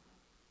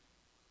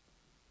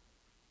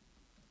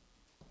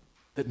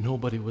 that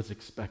nobody was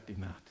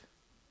expecting that.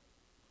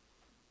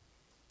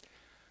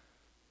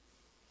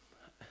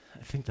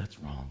 I think that's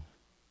wrong.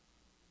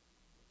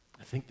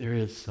 I think there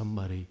is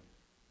somebody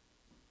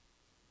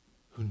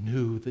who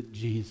knew that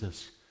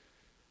Jesus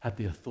had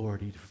the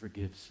authority to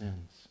forgive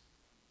sins.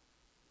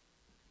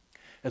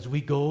 As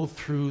we go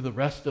through the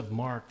rest of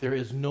Mark, there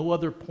is no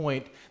other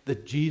point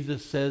that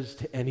Jesus says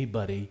to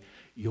anybody,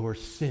 your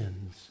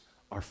sins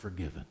are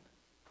forgiven.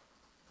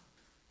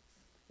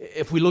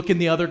 If we look in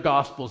the other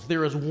Gospels,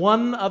 there is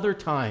one other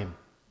time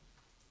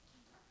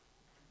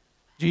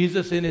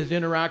Jesus, in his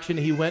interaction,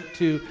 he went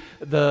to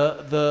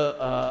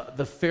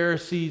the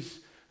Pharisees'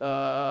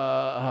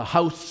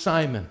 house,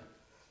 Simon,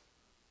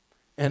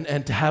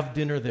 and to have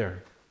dinner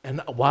there.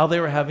 And while they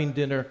were having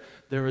dinner,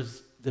 there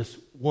was this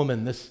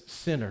woman, this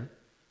sinner.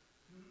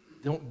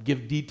 Don't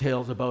give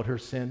details about her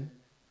sin,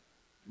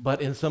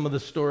 but in some of the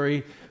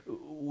story,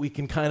 we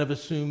can kind of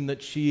assume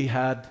that she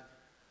had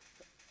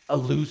a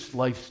loose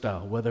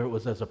lifestyle, whether it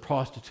was as a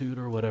prostitute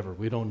or whatever.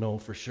 We don't know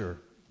for sure.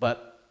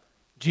 But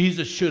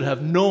Jesus should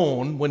have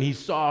known when he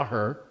saw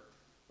her,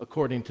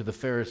 according to the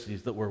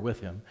Pharisees that were with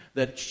him,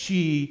 that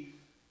she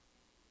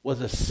was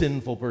a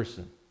sinful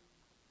person.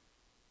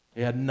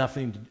 He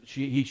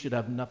should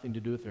have nothing to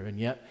do with her. And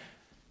yet,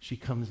 she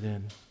comes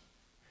in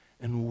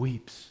and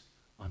weeps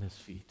on his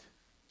feet.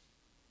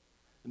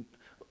 And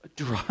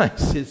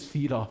dries his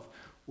feet off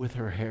with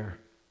her hair.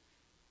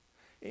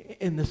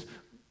 In this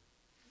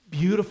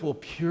beautiful,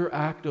 pure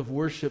act of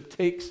worship,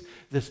 takes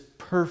this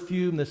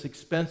perfume, this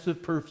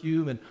expensive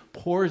perfume, and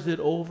pours it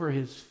over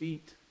his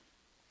feet.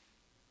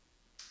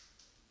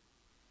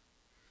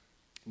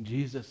 And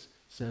Jesus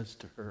says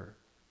to her,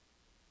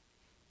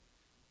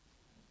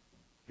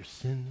 your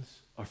sins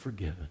are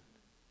forgiven.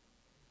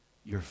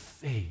 Your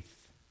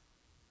faith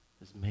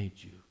has made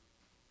you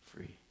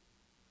free.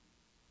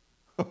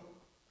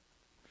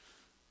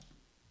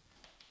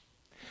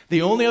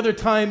 The only other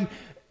time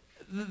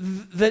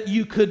that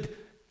you could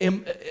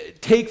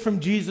take from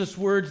Jesus'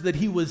 words that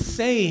he was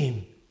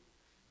saying,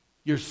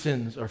 your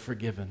sins are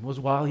forgiven, was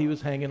while he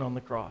was hanging on the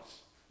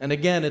cross. And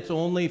again, it's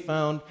only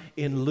found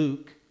in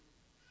Luke.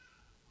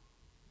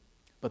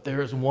 But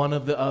there is one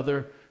of the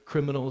other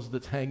criminals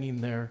that's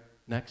hanging there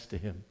next to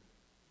him.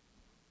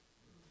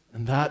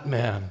 And that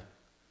man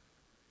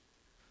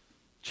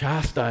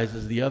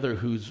chastises the other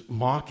who's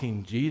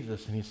mocking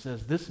Jesus, and he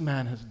says, this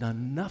man has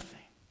done nothing.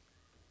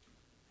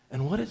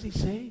 And what does he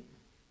say?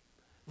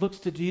 Looks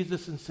to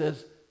Jesus and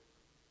says,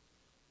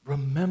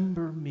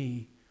 remember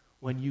me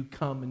when you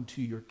come into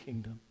your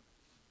kingdom.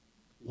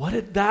 What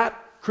did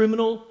that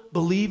criminal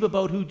believe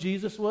about who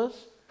Jesus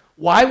was?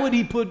 Why would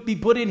he be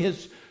putting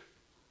his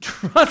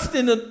trust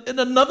in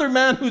another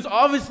man who's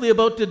obviously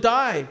about to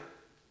die?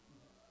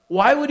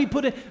 Why would he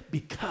put it?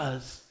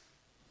 Because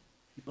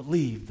he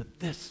believed that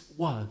this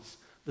was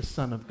the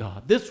Son of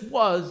God. This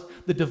was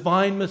the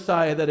divine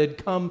Messiah that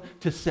had come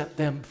to set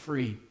them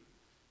free.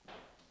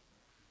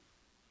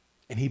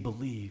 And he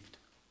believed.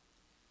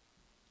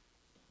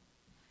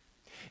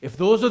 If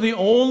those are the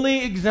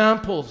only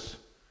examples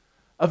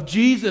of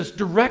Jesus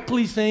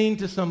directly saying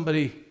to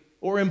somebody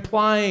or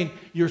implying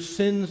your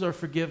sins are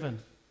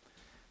forgiven,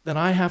 then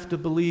I have to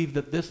believe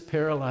that this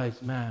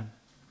paralyzed man,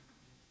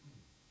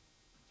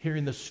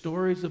 hearing the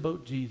stories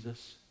about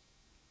Jesus,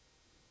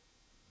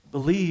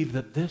 believed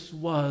that this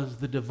was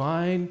the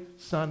divine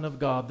Son of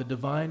God, the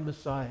divine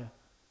Messiah.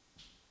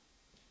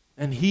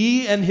 And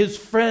he and his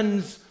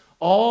friends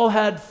all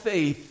had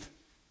faith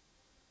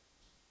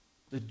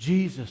that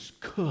Jesus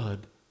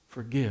could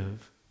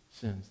forgive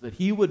sins, that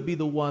he would be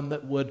the one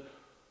that would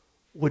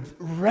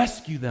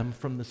rescue them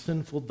from the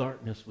sinful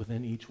darkness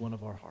within each one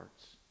of our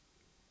hearts.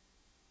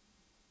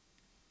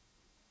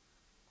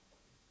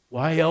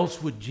 Why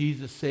else would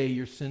Jesus say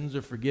your sins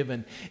are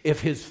forgiven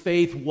if his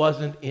faith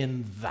wasn't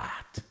in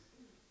that?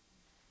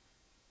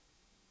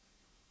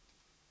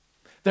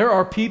 There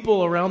are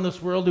people around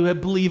this world who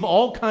believe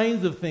all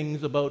kinds of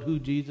things about who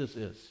Jesus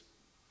is.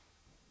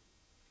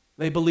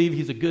 They believe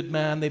he's a good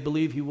man. They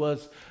believe he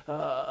was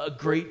a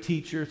great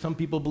teacher. Some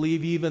people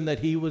believe even that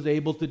he was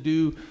able to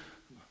do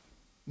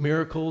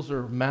miracles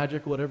or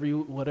magic,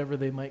 whatever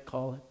they might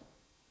call it.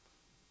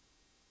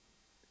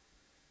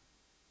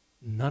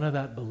 None of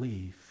that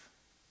belief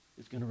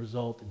is going to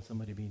result in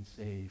somebody being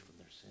saved from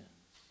their sins.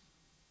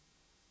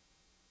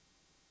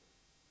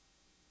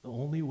 The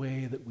only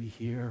way that we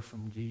hear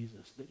from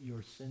Jesus that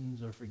your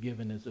sins are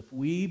forgiven is if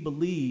we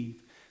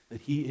believe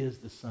that he is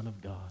the Son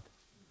of God,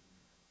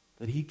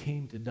 that he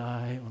came to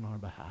die on our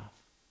behalf,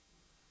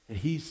 that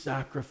he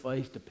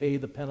sacrificed to pay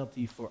the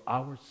penalty for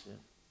our sin,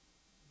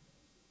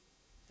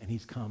 and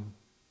he's come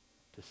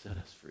to set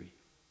us free.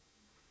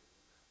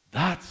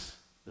 That's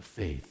the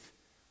faith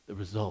that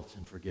results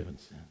in forgiven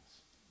sins.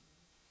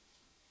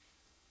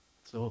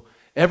 So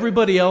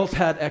everybody else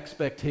had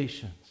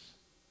expectations,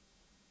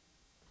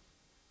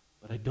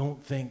 but I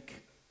don't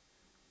think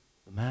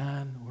the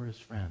man or his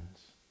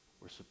friends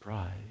were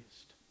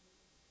surprised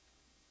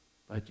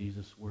by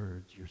Jesus'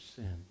 words, your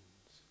sins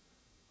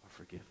are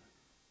forgiven.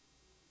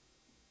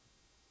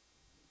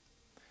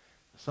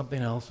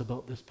 Something else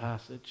about this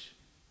passage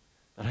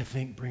that I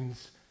think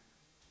brings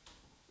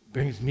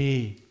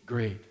me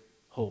great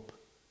hope.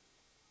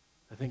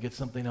 I think it's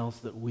something else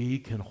that we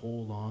can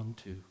hold on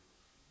to.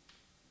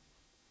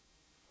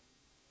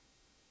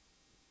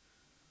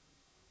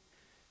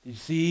 You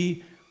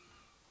see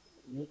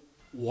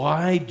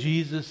why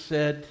Jesus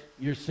said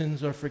your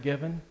sins are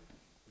forgiven?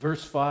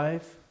 Verse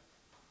 5.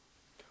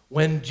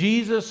 When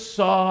Jesus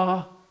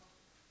saw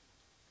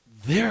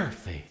their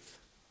faith.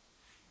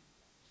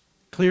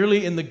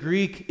 Clearly in the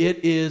Greek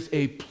it is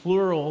a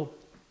plural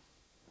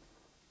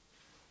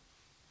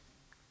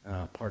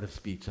part of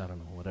speech, I don't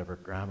know, whatever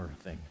grammar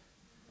thing.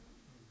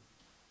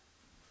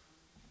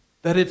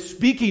 That it's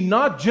speaking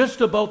not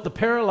just about the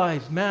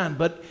paralyzed man,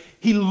 but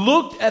he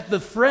looked at the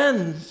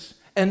friends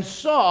and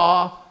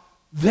saw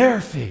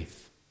their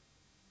faith.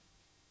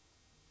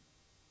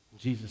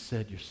 Jesus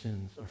said, your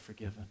sins are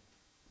forgiven.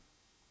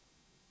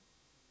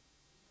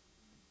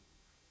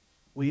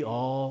 We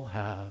all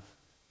have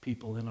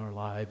people in our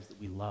lives that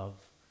we love,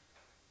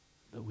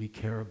 that we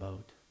care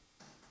about,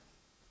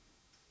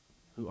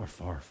 who are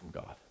far from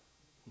God.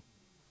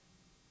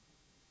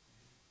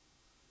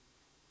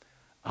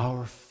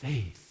 Our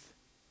faith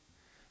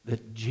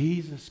that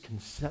Jesus can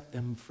set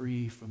them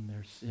free from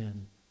their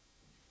sin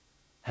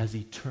has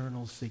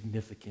eternal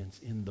significance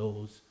in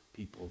those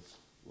people's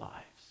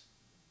lives.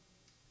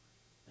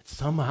 That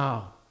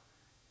somehow,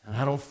 and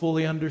I don't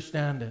fully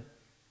understand it,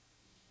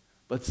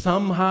 but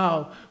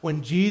somehow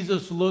when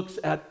Jesus looks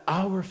at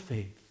our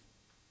faith,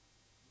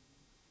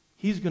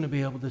 he's going to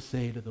be able to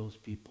say to those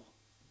people,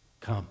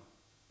 come,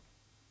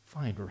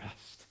 find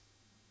rest.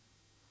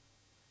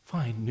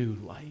 find new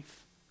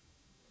life.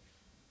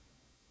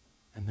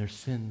 And their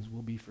sins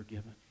will be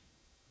forgiven.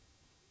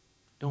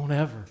 Don't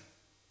ever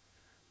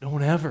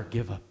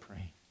give up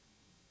praying.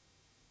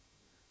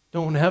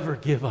 Don't ever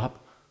give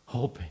up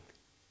hoping.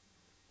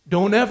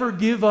 Don't ever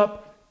give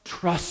up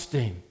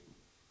trusting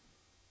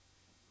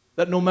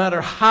that no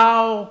matter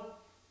how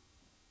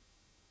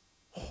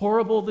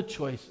horrible the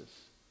choices,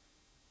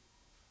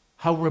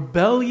 how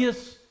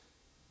rebellious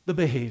the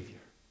behavior,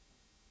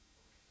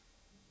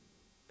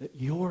 that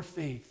your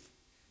faith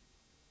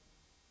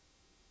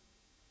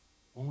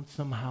won't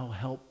somehow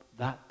help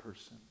that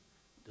person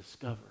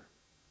discover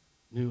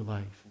new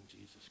life in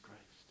Jesus Christ.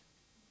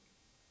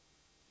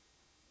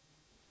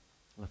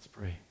 Let's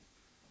pray.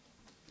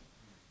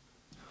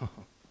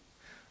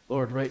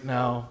 Lord, right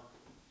now,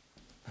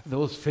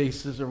 those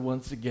faces are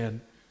once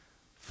again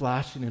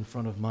flashing in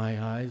front of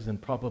my eyes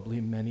and probably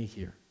many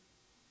here.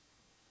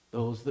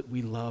 Those that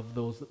we love,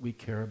 those that we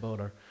care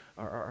about,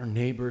 our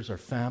neighbors, our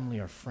family,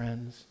 our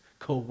friends,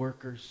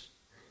 co-workers.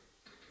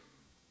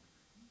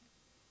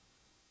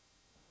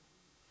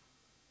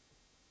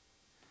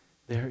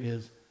 There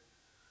is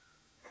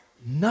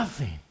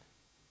nothing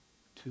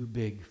too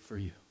big for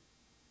you.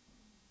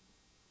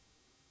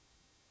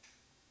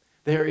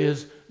 There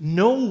is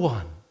no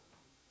one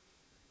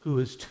who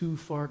is too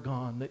far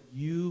gone that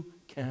you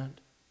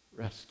can't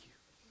rescue.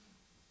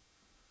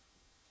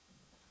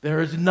 There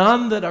is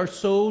none that are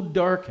so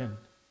darkened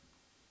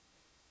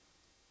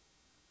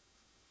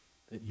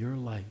that your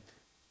light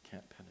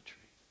can't penetrate.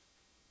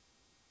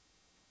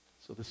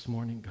 So this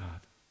morning,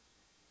 God,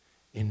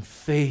 in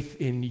faith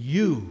in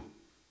you,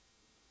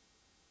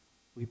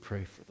 we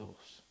pray for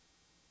those.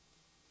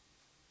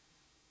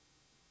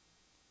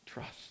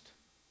 Trust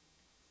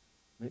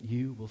that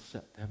you will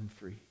set them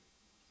free.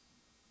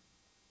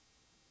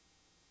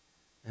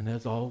 And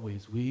as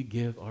always, we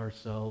give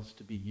ourselves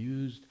to be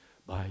used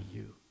by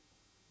you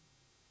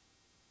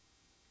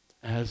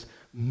as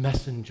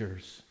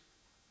messengers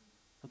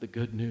of the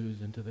good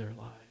news into their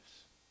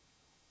lives.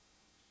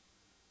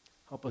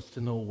 Help us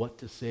to know what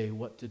to say,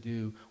 what to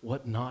do,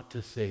 what not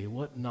to say,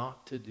 what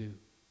not to do.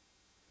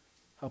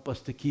 Help us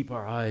to keep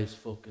our eyes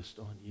focused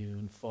on you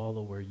and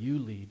follow where you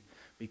lead,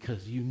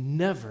 because you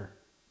never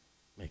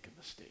make a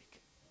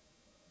mistake.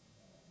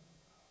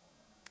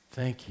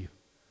 Thank you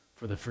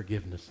for the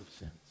forgiveness of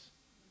sins.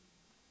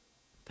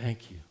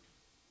 Thank you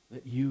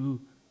that you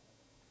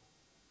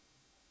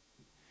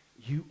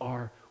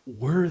are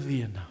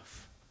worthy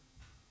enough.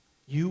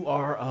 You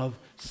are of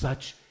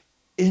such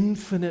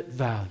infinite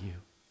value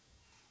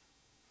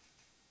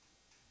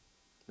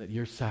that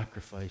your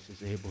sacrifice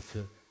is able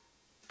to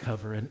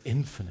cover an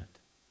infinite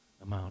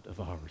amount of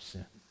our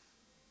sin.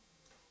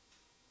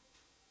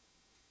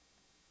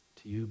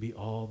 To you be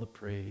all the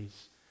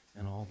praise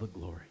and all the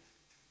glory.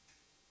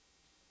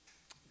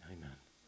 Amen.